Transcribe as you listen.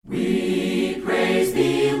Praise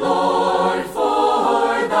thee, Lord,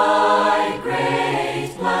 for thy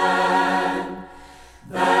great plan,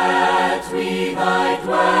 that we thy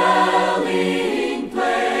dwelling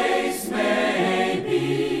place may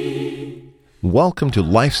be. Welcome to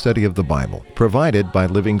Life Study of the Bible, provided by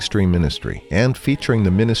Living Stream Ministry and featuring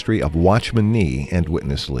the ministry of Watchman Nee and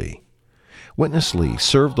Witness Lee. Witness Lee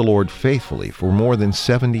served the Lord faithfully for more than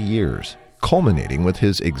 70 years, culminating with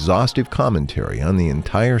his exhaustive commentary on the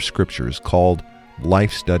entire Scriptures called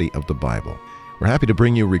Life Study of the Bible. We're happy to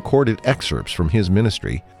bring you recorded excerpts from his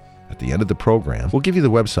ministry. At the end of the program, we'll give you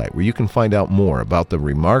the website where you can find out more about the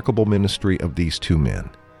remarkable ministry of these two men.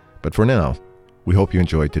 But for now, we hope you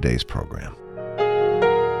enjoyed today's program.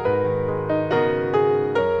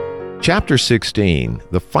 Chapter 16,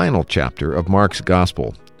 the final chapter of Mark's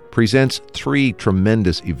Gospel, presents three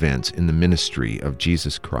tremendous events in the ministry of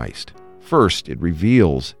Jesus Christ. First, it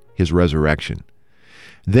reveals his resurrection,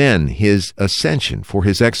 then his ascension for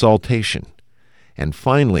his exaltation, and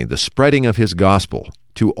finally the spreading of his gospel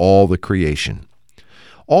to all the creation.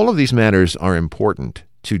 All of these matters are important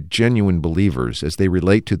to genuine believers as they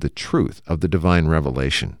relate to the truth of the divine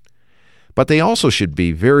revelation. But they also should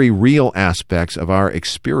be very real aspects of our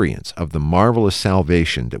experience of the marvelous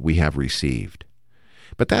salvation that we have received.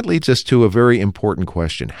 But that leads us to a very important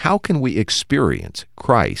question. How can we experience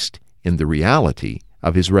Christ in the reality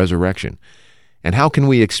of his resurrection? And how can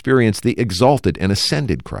we experience the exalted and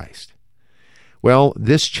ascended Christ? Well,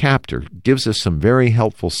 this chapter gives us some very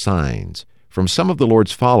helpful signs from some of the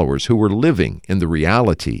Lord's followers who were living in the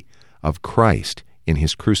reality of Christ in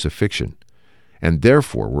his crucifixion, and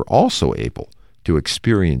therefore were also able to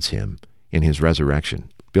experience him in his resurrection.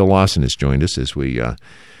 Bill Lawson has joined us as we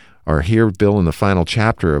are here, Bill, in the final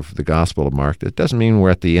chapter of the Gospel of Mark. That doesn't mean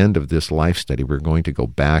we're at the end of this life study. We're going to go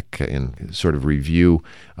back and sort of review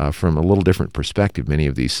from a little different perspective many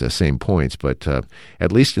of these same points. But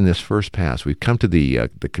at least in this first pass, we've come to the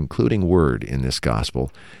concluding word in this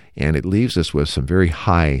Gospel, and it leaves us with some very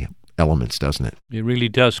high elements, doesn't it? It really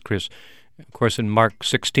does, Chris. Of course, in Mark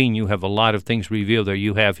 16, you have a lot of things revealed there.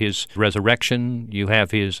 You have his resurrection, you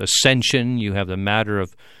have his ascension, you have the matter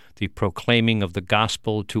of the proclaiming of the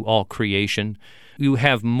gospel to all creation. You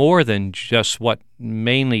have more than just what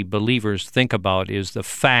mainly believers think about is the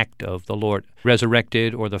fact of the Lord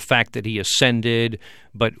resurrected or the fact that he ascended,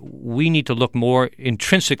 but we need to look more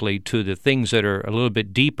intrinsically to the things that are a little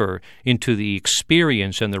bit deeper into the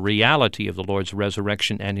experience and the reality of the Lord's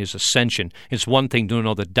resurrection and his ascension. It's one thing to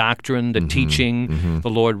know the doctrine, the teaching, the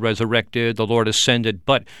Lord resurrected, the Lord ascended,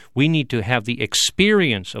 but we need to have the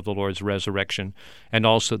experience of the Lord's resurrection and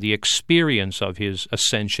also the experience of his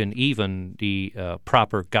ascension, even the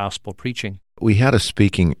proper gospel preaching. We had a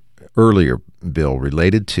speaking earlier, Bill,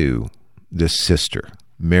 related to this sister,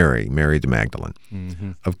 Mary the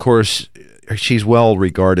Magdalene. Of course, she's well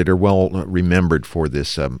regarded or well remembered for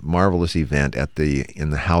this marvelous event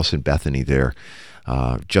in the house in Bethany there,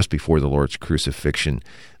 just before the Lord's crucifixion.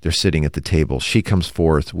 They're sitting at the table. She comes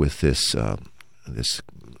forth with this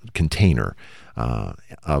container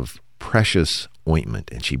of precious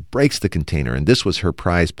ointment, and she breaks the container, and this was her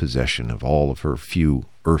prized possession of all of her few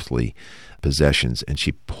earthly possessions, and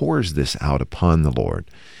she pours this out upon the Lord.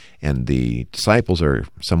 And the disciples are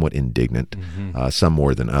somewhat indignant, some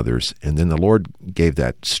more than others. And then the Lord gave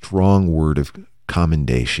that strong word of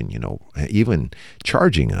commendation, even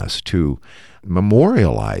charging us to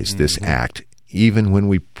memorialize this act even when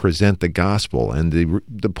we present the gospel. And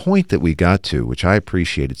the point that we got to, which I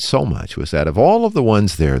appreciated so much, was that of all of the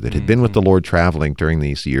ones there that had been with the Lord traveling during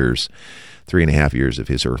these years, 3.5 years of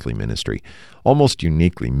his earthly ministry, almost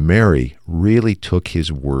uniquely, Mary really took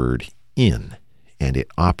his word in, and it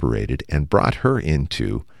operated and brought her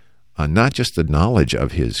into not just the knowledge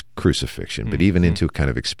of his crucifixion, but even into a kind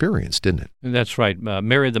of experience, didn't it? That's right.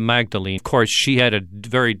 Mary the Magdalene, of course, she had a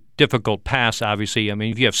very difficult past, obviously. I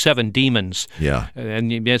mean, if you have 7 demons,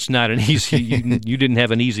 and it's not an easy, you didn't have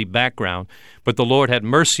an easy background, but the Lord had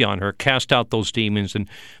mercy on her, cast out those demons, and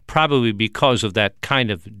probably because of that kind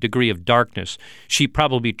of degree of darkness, she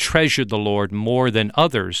probably treasured the Lord more than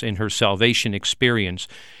others in her salvation experience.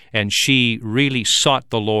 And she really sought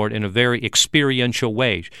the Lord in a very experiential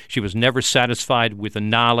way. She was never satisfied with the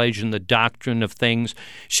knowledge and the doctrine of things.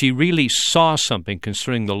 She really saw something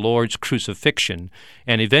concerning the Lord's crucifixion.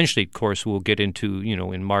 And eventually, of course, we'll get into,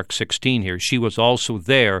 in Mark 16 here, she was also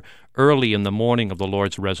there early in the morning of the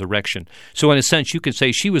Lord's resurrection. So in a sense, you could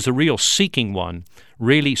say she was a real seeking one,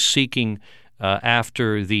 really seeking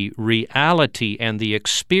after the reality and the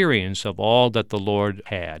experience of all that the Lord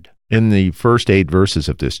had. In the first 8 verses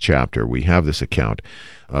of this chapter, we have this account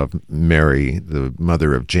of Mary, the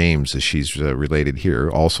mother of James, as she's related here.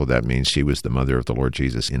 Also, that means she was the mother of the Lord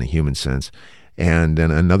Jesus in a human sense. And then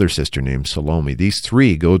another sister named Salome. These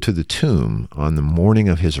 3 go to the tomb on the morning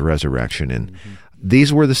of his resurrection, and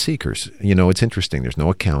these were the seekers. You know, it's interesting. There's no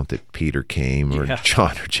account that Peter came or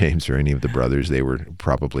John or James or any of the brothers. They were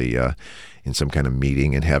probably in some kind of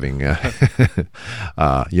meeting and having,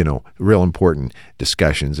 real important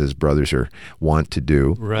discussions, as brothers are wont to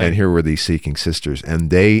do. Right. And here were these seeking sisters. And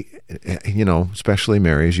they, especially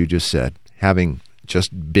Mary, as you just said, having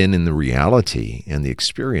just been in the reality and the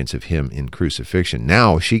experience of him in crucifixion,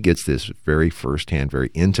 now she gets this very firsthand,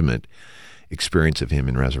 very intimate experience of him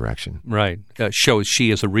in resurrection. Right. Shows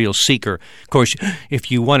she is a real seeker. Of course,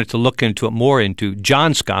 if you wanted to look into it more, into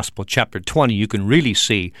John's Gospel, chapter 20, you can really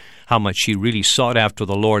see how much she really sought after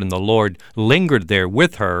the Lord, and the Lord lingered there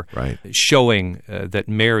with her, right, showing that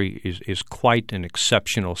Mary is quite an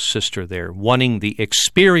exceptional sister there, wanting the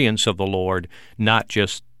experience of the Lord, not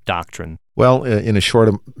just doctrine. Well, in a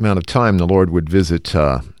short amount of time, the Lord would visit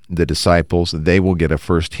the disciples. They will get a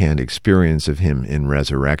firsthand experience of him in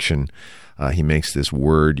resurrection. He makes this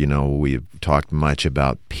word, we've talked much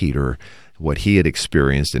about Peter, what he had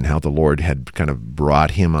experienced and how the Lord had kind of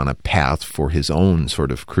brought him on a path for his own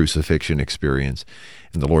sort of crucifixion experience.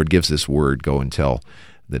 And the Lord gives this word, go and tell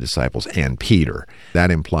the disciples and Peter. That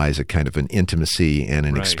implies a kind of an intimacy and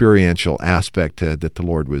an experiential aspect that the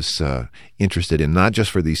Lord was interested in, not just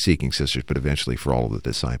for these seeking sisters, but eventually for all of the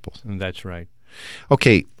disciples. That's right.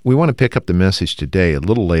 Okay, we want to pick up the message today a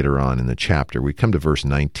little later on in the chapter. We come to verse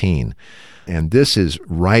 19, and this is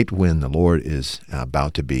right when the Lord is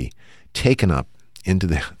about to be taken up into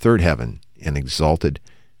the third heaven and exalted,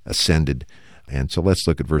 ascended. And so let's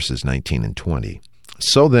look at verses 19 and 20.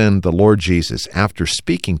 So then the Lord Jesus, after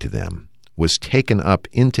speaking to them, was taken up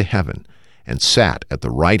into heaven and sat at the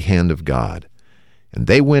right hand of God. And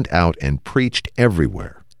they went out and preached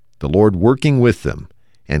everywhere, the Lord working with them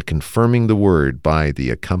and confirming the word by the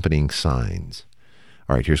accompanying signs.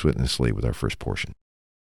 All right, here's Witness Lee with our first portion.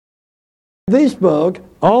 This book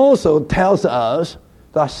also tells us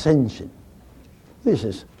the ascension. This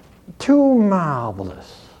is too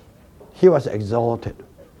marvelous. He was exalted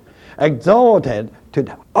to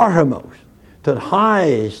the uttermost, to the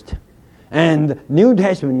highest. And New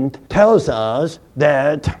Testament tells us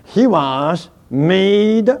that he was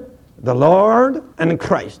made the Lord and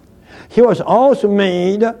Christ. He was also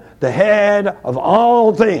made the head of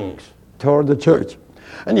all things toward the church.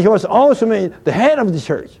 And he was also made the head of the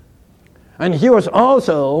church. And he was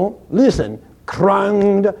also,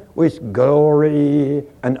 crowned with glory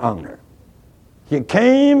and honor. He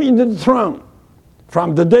came into the throne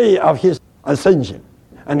from the day of his ascension.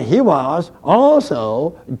 And he was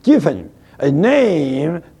also given a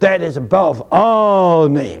name that is above all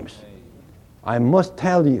names. I must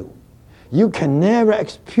tell you, you can never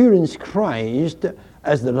experience Christ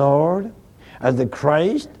as the Lord, as the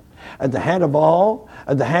Christ, as the head of all,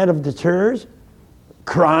 as the head of the church,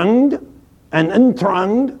 crowned and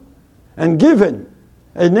enthroned and given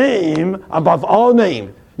a name above all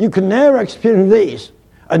names. You can never experience this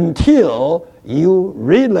until you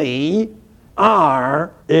really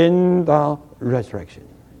are in the resurrection.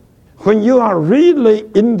 When you are really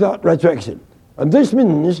in the resurrection, and this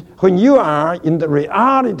means when you are in the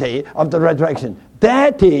reality of the resurrection,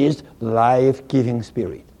 that is life-giving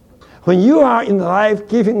spirit. When you are in the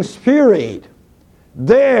life-giving spirit,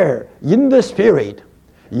 there in the spirit,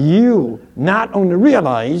 you not only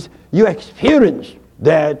realize, you experience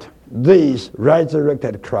that this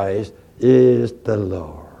resurrected Christ is the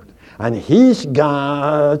Lord. And He's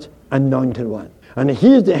God's anointed one. And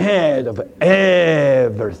He's the head of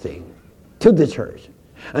everything to the church.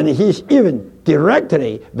 And He's even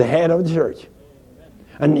directly the head of the church.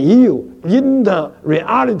 And you, in the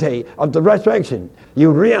reality of the resurrection,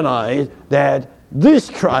 you realize that this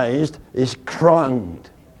Christ is crowned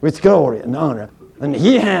with glory and honor. And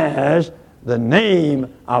He has the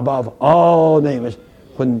name above all names.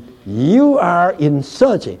 When you are in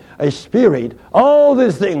such a spirit, all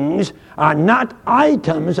these things are not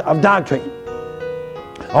items of doctrine.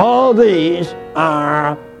 All these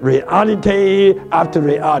are reality after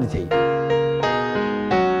reality.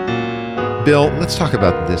 Bill, let's talk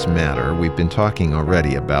about this matter. We've been talking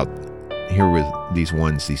already about here with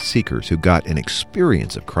these seekers who got an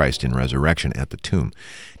experience of Christ in resurrection at the tomb.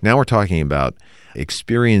 Now we're talking about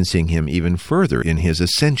experiencing Him even further in His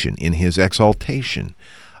ascension, in His exaltation.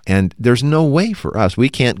 And there's no way for us. We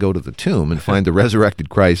can't go to the tomb and find the resurrected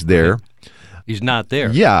Christ there He's not there.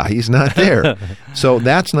 Yeah, he's not there. So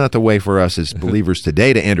that's not the way for us as believers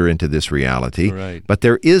today to enter into this reality. Right. But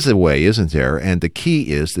there is a way, isn't there? And the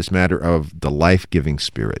key is this matter of the life-giving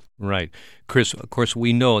Spirit. Right. Chris, of course,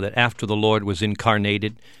 we know that after the Lord was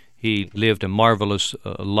incarnated, he lived a marvelous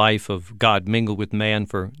life of God mingled with man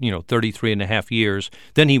for, 33 and a half years.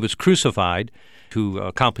 Then he was crucified to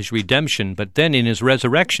accomplish redemption, but then in his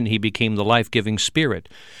resurrection he became the life-giving Spirit.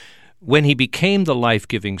 When he became the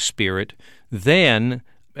life-giving Spirit, then,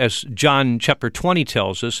 as John chapter 20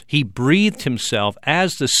 tells us, he breathed himself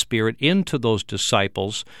as the Spirit into those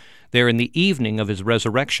disciples there in the evening of his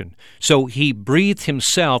resurrection. So he breathed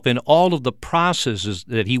himself in all of the processes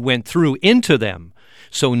that he went through into them.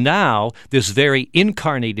 So now, this very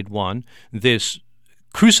incarnated one, this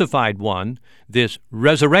crucified one, this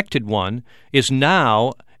resurrected one, is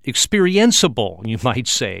now experienceable, you might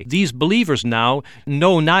say. These believers now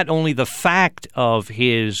know not only the fact of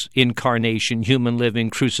his incarnation, human living,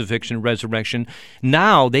 crucifixion, resurrection,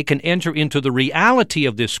 now they can enter into the reality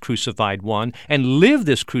of this crucified one and live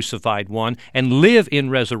this crucified one and live in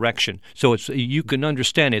resurrection. So you can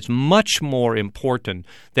understand it's much more important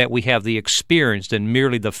that we have the experience than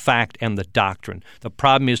merely the fact and the doctrine. The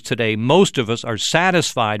problem is today most of us are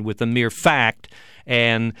satisfied with the mere fact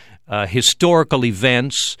and historical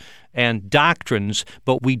events and doctrines,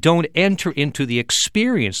 but we don't enter into the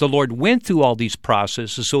experience. The Lord went through all these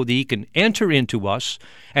processes so that he can enter into us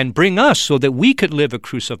and bring us so that we could live a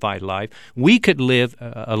crucified life, we could live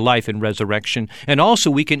a life in resurrection, and also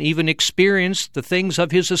we can even experience the things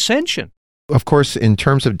of his ascension. Of course, in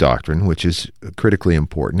terms of doctrine, which is critically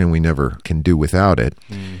important and we never can do without it,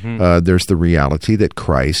 there's the reality that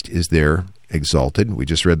Christ is there exalted. We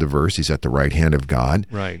just read the verse. He's at the right hand of God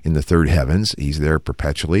in the third heavens. He's there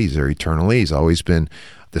perpetually. He's there eternally. He's always been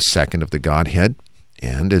the second of the Godhead.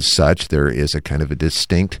 And as such, there is a kind of a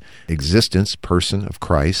distinct existence, person of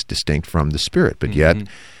Christ, distinct from the Spirit. But yet,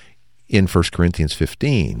 in 1 Corinthians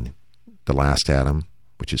 15, the last Adam,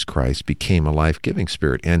 which is Christ, became a life-giving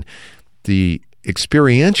Spirit. And the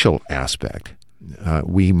experiential aspect,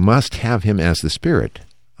 we must have him as the Spirit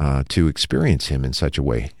to experience him in such a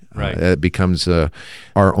way. It becomes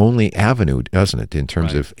our only avenue, doesn't it, in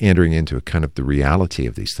terms of entering into a kind of the reality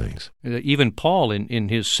of these things. Even Paul, in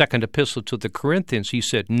his second epistle to the Corinthians, he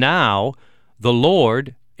said, now the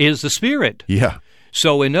Lord is the Spirit. Yeah.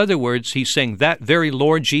 So in other words, he's saying that very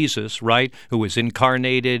Lord Jesus, right, who was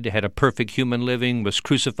incarnated, had a perfect human living, was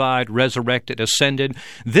crucified, resurrected, ascended,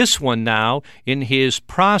 this one now, in his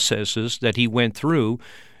processes that he went through,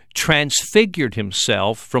 transfigured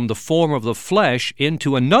himself from the form of the flesh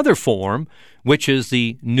into another form, which is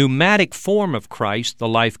the pneumatic form of Christ, the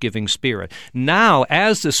life-giving Spirit. Now,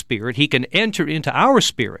 as the Spirit, he can enter into our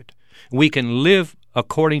spirit. We can live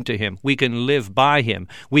according to him. We can live by him.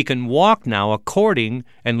 We can walk now according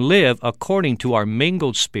and live according to our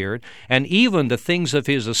mingled spirit, and even the things of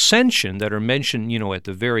his ascension that are mentioned, at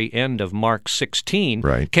the very end of Mark 16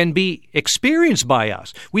 can be experienced by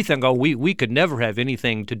us. We think, we could never have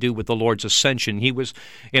anything to do with the Lord's ascension. He was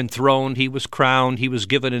enthroned, he was crowned, he was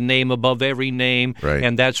given a name above every name,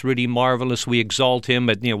 and that's really marvelous. We exalt him,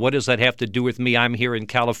 but what does that have to do with me? I'm here in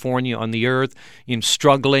California on the earth,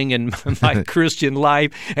 struggling in my Christian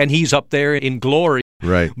life, and he's up there in glory.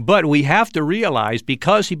 But we have to realize,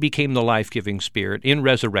 because he became the life-giving Spirit in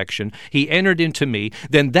resurrection, he entered into me,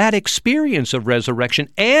 then that experience of resurrection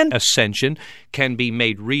and ascension can be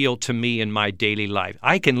made real to me in my daily life.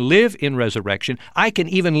 I can live in resurrection. I can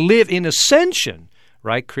even live in ascension.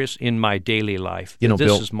 Right, Chris, in my daily life. This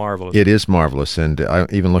Bill, is marvelous. It is marvelous. And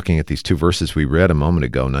even looking at these two verses we read a moment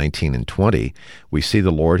ago, 19 and 20, we see the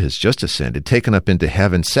Lord has just ascended, taken up into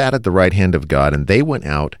heaven, sat at the right hand of God, and they went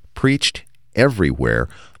out, preached everywhere,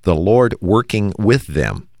 the Lord working with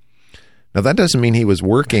them. Now, that doesn't mean he was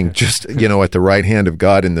working just, at the right hand of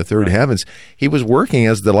God in the third heavens. He was working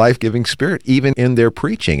as the life-giving Spirit, even in their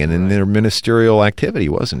preaching and in their ministerial activity,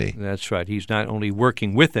 wasn't he? That's right. He's not only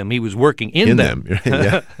working with them, he was working in them.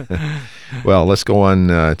 Yeah. Well, let's go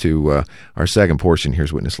on to our second portion.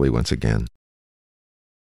 Here's Witness Lee once again.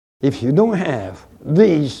 If you don't have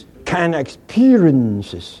these kind of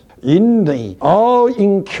experiences in the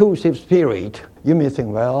all-inclusive Spirit, you may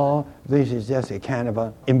think, well, this is just a kind of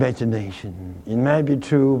an imagination. It might be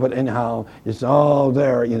true, but anyhow, it's all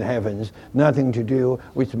there in the heavens, nothing to do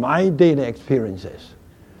with my daily experiences.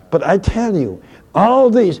 But I tell you, all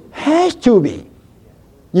this has to be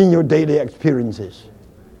in your daily experiences.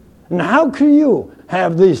 And how can you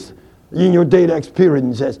have this in your daily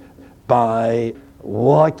experiences? By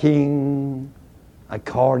walking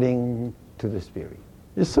according to the Spirit.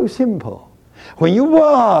 It's so simple. When you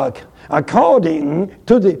walk according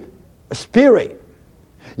to the spirit.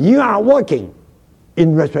 You are working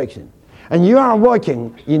in resurrection. And you are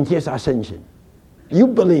working in his ascension. You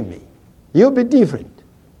believe me. You'll be different.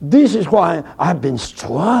 This is why I've been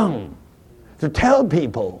strong to tell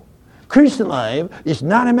people Christian life is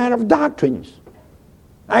not a matter of doctrines.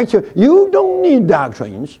 Actually, you don't need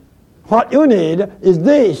doctrines. What you need is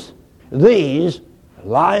this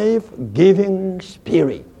life-giving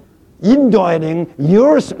spirit, indwelling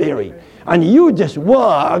your spirit. And you just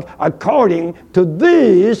work according to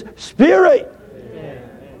this spirit. Amen.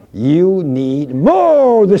 You need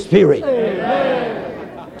more of the spirit. Amen.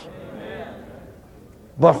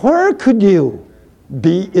 But where could you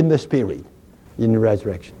be in the spirit? In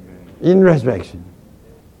resurrection. In resurrection.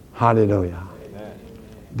 Hallelujah. Amen.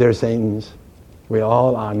 Dear saints, we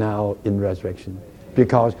all are now in resurrection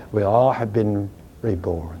because we all have been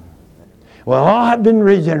reborn. We all have been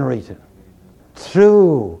regenerated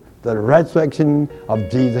through the resurrection of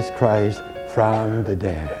Jesus Christ from the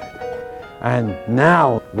dead. And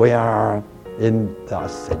now we are in the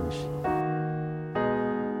ascension.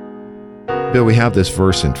 Bill, we have this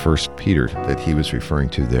verse in 1 Peter that he was referring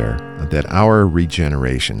to there, that our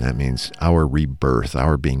regeneration, that means our rebirth,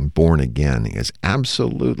 our being born again, is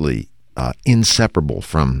absolutely inseparable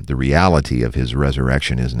from the reality of his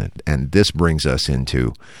resurrection, isn't it? And this brings us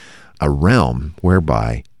into a realm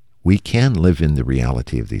whereby we can live in the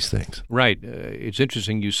reality of these things. Right. It's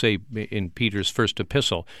interesting you say in Peter's first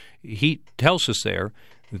epistle, he tells us there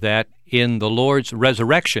that in the Lord's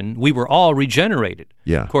resurrection, we were all regenerated.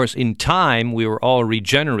 Yeah. Of course, in time, we were all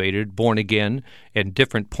regenerated, born again, at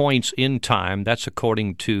different points in time. That's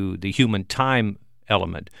according to the human time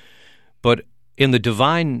element. But in the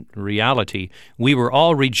divine reality, we were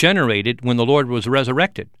all regenerated when the Lord was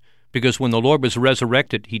resurrected. Because when the Lord was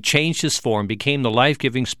resurrected, he changed his form, became the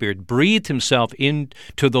life-giving Spirit, breathed himself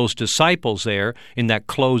into those disciples there in that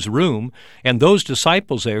closed room. And those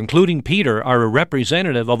disciples there, including Peter, are a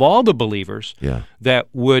representative of all the believers that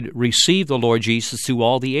would receive the Lord Jesus through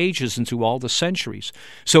all the ages and through all the centuries.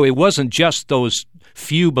 So it wasn't just those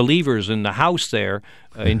few believers in the house there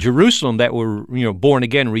in Jerusalem that were born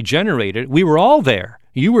again, regenerated. We were all there.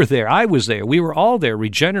 You were there. I was there. We were all there,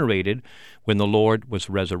 regenerated when the Lord was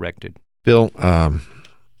resurrected. Bill,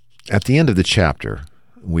 at the end of the chapter,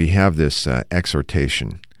 we have this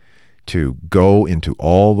exhortation to go into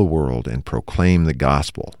all the world and proclaim the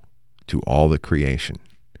gospel to all the creation.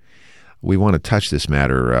 We want to touch this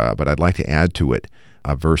matter, but I'd like to add to it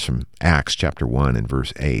a verse from Acts chapter 1 and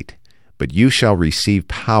verse 8. But you shall receive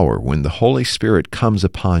power when the Holy Spirit comes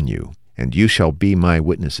upon you, and you shall be my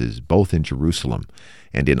witnesses both in Jerusalem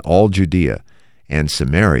and in all Judea and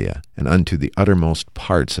Samaria, and unto the uttermost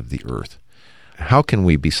parts of the earth. How can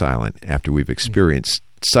we be silent after we've experienced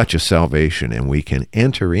such a salvation and we can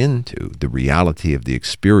enter into the reality of the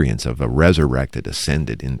experience of a resurrected,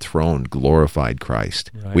 ascended, enthroned, glorified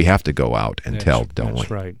Christ? Right. We have to go out and tell, don't we?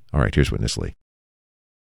 That's right. All right, here's Witness Lee.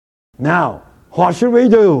 Now, what should we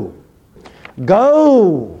do?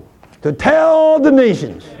 Go to tell the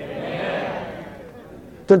nations. Amen.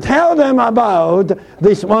 To tell them about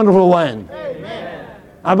this wonderful one. Amen.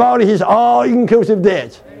 About his all-inclusive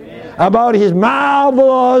death. Amen. About his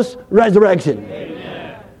marvelous resurrection.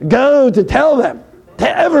 Amen. Go to tell them.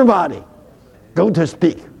 Tell everybody. Go to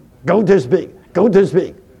speak. Go to speak. Go to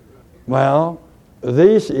speak. Well,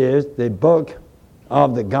 this is the book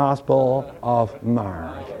of the Gospel of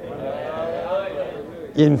Mark.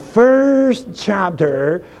 In first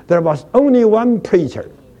chapter, there was only one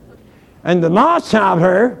preacher. And the last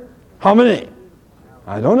chapter, how many?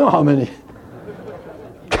 I don't know how many.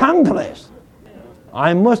 Countless.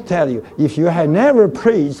 I must tell you, if you have never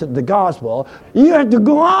preached the gospel, you have to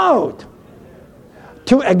go out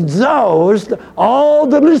to exhaust all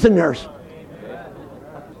the listeners.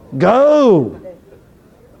 Go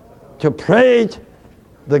to preach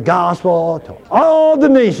the gospel to all the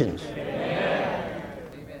nations.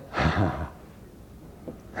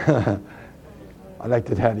 I'd like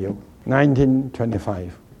to tell you,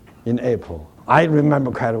 1925, in April, I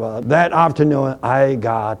remember quite well. That afternoon, I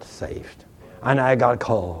got saved, and I got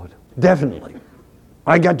called. Definitely.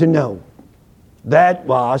 I got to know that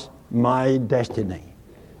was my destiny,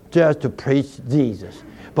 just to preach Jesus.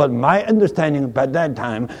 But my understanding by that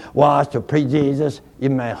time was to preach Jesus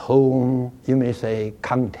in my home, you may say,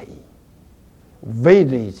 county,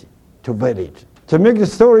 village to village. To make the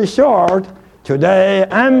story short, today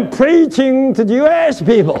I'm preaching to the U.S.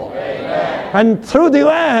 people. Amen. And through the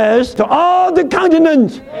U.S. to all the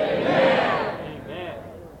continents. Amen.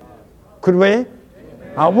 Could we?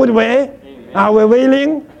 Would we? Amen. Are we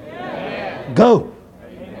willing? Amen. Go.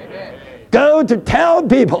 Amen. Go to tell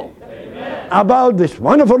people. Amen. about this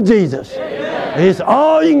wonderful Jesus, His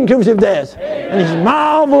all-inclusive death, and His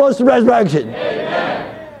marvelous resurrection.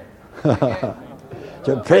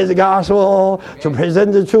 To preach the gospel, to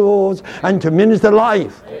present the truth, and to minister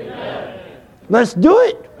life. Let's do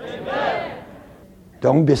it.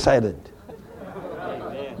 Don't be silent.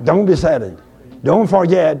 Don't be silent. Don't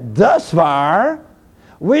forget, thus far,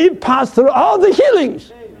 we passed through all the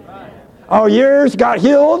healings. Our ears got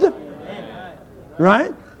healed,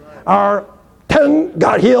 right? Our tongue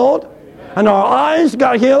got healed, and our eyes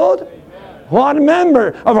got healed. What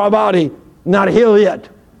member of our body not healed yet?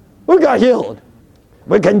 We got healed.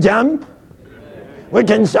 We can jump, we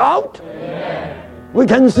can shout, we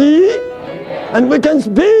can see, and we can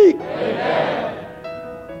speak.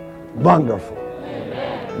 Wonderful.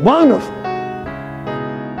 Wonderful.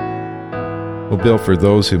 Well, Bill, for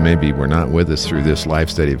those who maybe were not with us through this life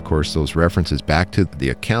study, of course, those references back to the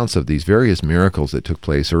accounts of these various miracles that took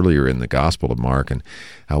place earlier in the Gospel of Mark, and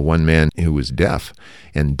how one man who was deaf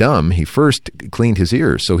and dumb, he first cleaned his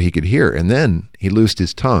ears so he could hear, and then he loosed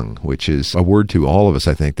his tongue, which is a word to all of us,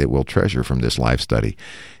 I think, that we'll treasure from this life study.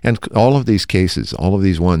 And all of these cases, all of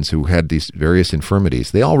these ones who had these various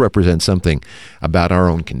infirmities, they all represent something about our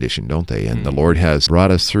own condition, don't they? And the Lord has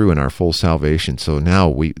brought us through in our full salvation, so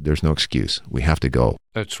now there's no excuse. We have to go.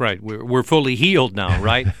 That's right. We're fully healed now,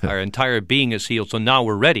 right? Our entire being is healed, so now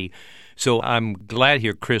we're ready. So I'm glad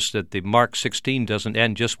here, Chris, that the Mark 16 doesn't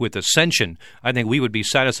end just with ascension. I think we would be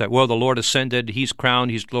satisfied. Well, the Lord ascended. He's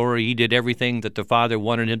crowned. He's glory. He did everything that the Father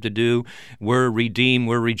wanted Him to do. We're redeemed.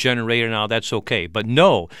 We're regenerated. Now that's okay. But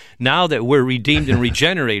no, now that we're redeemed and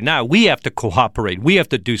regenerated, now we have to cooperate. We have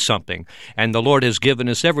to do something. And the Lord has given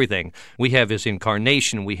us everything. We have His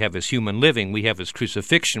incarnation. We have His human living. We have His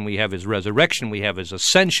crucifixion. We have His resurrection. We have His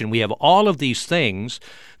ascension. We have all of these things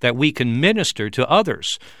that we can minister to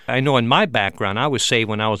others. I know in my background, I was saved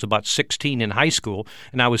when I was about 16 in high school,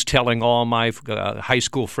 and I was telling all my high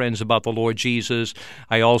school friends about the Lord Jesus.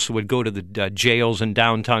 I also would go to the jails in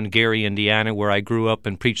downtown Gary, Indiana, where I grew up,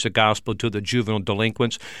 and preach the gospel to the juvenile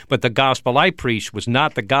delinquents. But the gospel I preached was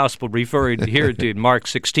not the gospel referred here to Mark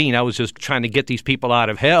 16. I was just trying to get these people out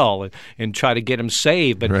of hell and try to get them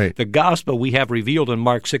saved. But the gospel we have revealed in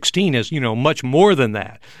Mark 16 is, much more than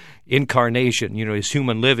that. Incarnation, His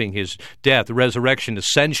human living, His death, resurrection,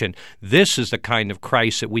 ascension. This is the kind of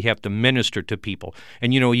Christ that we have to minister to people.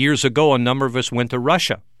 And, years ago, a number of us went to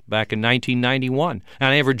Russia back in 1991.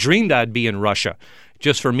 And I never dreamed I'd be in Russia.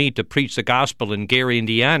 Just for me to preach the gospel in Gary,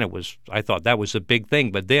 Indiana, I thought that was a big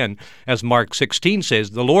thing. But then, as Mark 16 says,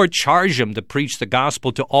 the Lord charged Him to preach the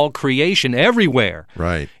gospel to all creation everywhere.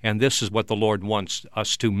 Right. And this is what the Lord wants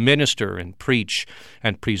us to minister and preach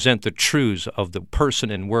and present the truths of the person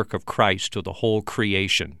and work of Christ to the whole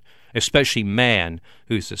creation, especially man,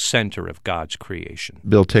 who's the center of God's creation.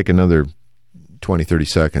 Bill, take another 20, 30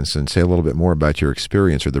 seconds and say a little bit more about your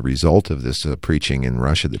experience or the result of this preaching in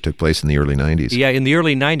Russia that took place in the early 90s. Yeah, in the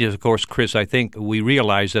early 90s, of course, Chris, I think we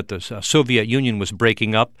realized that the Soviet Union was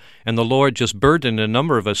breaking up, and the Lord just burdened a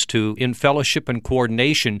number of us in fellowship and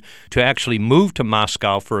coordination, to actually move to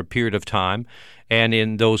Moscow for a period of time. And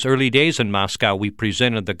in those early days in Moscow, we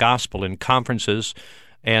presented the gospel in conferences.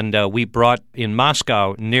 And we brought in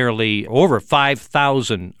Moscow nearly over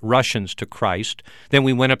 5,000 Russians to Christ. Then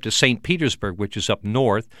we went up to St. Petersburg, which is up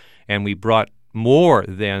north, and we brought more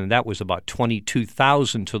than, that was about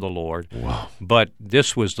 22,000 to the Lord. Wow. But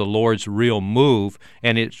this was the Lord's real move,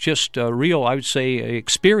 and it's just a real, I would say,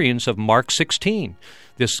 experience of Mark 16.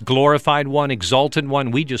 This glorified one, exalted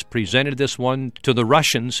one, we just presented this one to the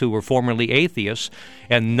Russians who were formerly atheists,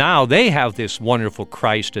 and now they have this wonderful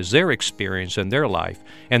Christ as their experience in their life.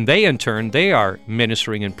 And they, in turn, they are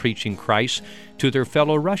ministering and preaching Christ to their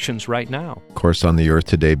fellow Russians right now. Of course, on the earth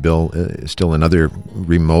today, Bill, still in other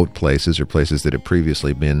remote places or places that have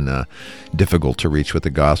previously been difficult to reach with the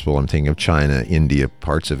gospel. I'm thinking of China, India,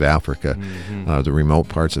 parts of Africa, the remote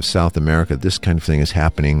parts of South America. This kind of thing is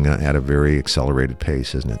happening at a very accelerated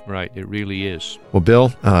pace, isn't it? Right, it really is. Well,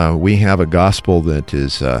 Bill, we have a gospel that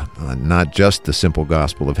is not just the simple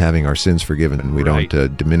gospel of having our sins forgiven, and we don't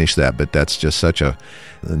diminish that, but that's just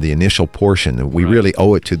the initial portion. We really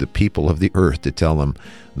owe it to the people of the earth to tell them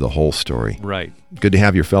the whole story. Right. Good to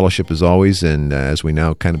have your fellowship as always, and as we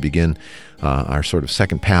now kind of begin our sort of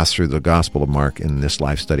second pass through the Gospel of Mark in this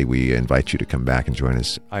life study, we invite you to come back and join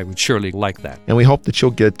us. I would surely like that. And we hope that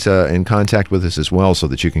you'll get in contact with us as well so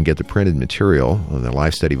that you can get the printed material. The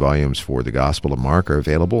life study volumes for the Gospel of Mark are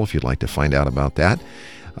available if you'd like to find out about that.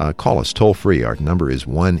 Call us toll-free. Our number is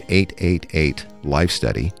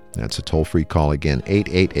 1-888-LIFE-STUDY. That's a toll-free call again,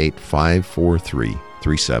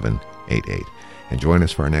 888-543-3788. And join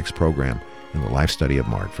us for our next program and the Life Study of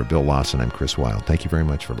Mark. For Bill Lawson, I'm Chris Wilde. Thank you very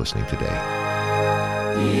much for listening today.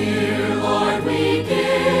 Dear Lord, we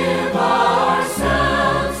give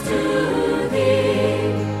ourselves to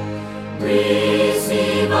Thee.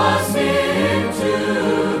 Receive us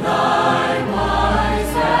into Thy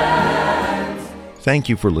wise hands. Thank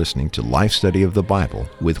you for listening to Life Study of the Bible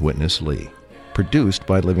with Witness Lee, produced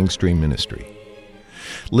by Living Stream Ministry.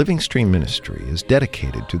 Living Stream Ministry is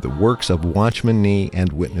dedicated to the works of Watchman Nee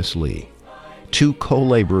and Witness Lee, two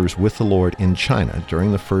co-laborers with the Lord in China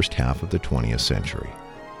during the first half of the 20th century.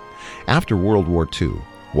 After World War II,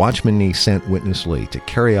 Watchman Nee sent Witness Lee to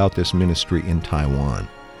carry out this ministry in Taiwan.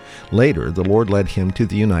 Later, the Lord led him to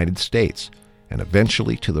the United States and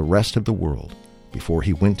eventually to the rest of the world before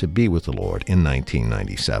he went to be with the Lord in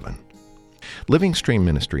 1997. Living Stream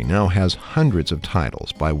Ministry now has hundreds of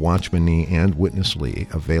titles by Watchman Nee and Witness Lee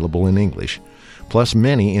available in English, plus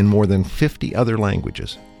many in more than 50 other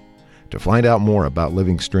languages. To find out more about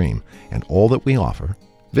Living Stream and all that we offer,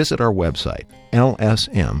 visit our website,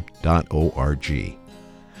 lsm.org.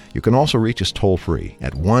 You can also reach us toll-free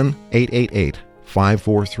at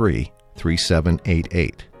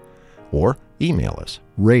 1-888-543-3788 or email us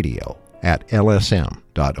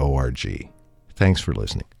radio@lsm.org. Thanks for listening.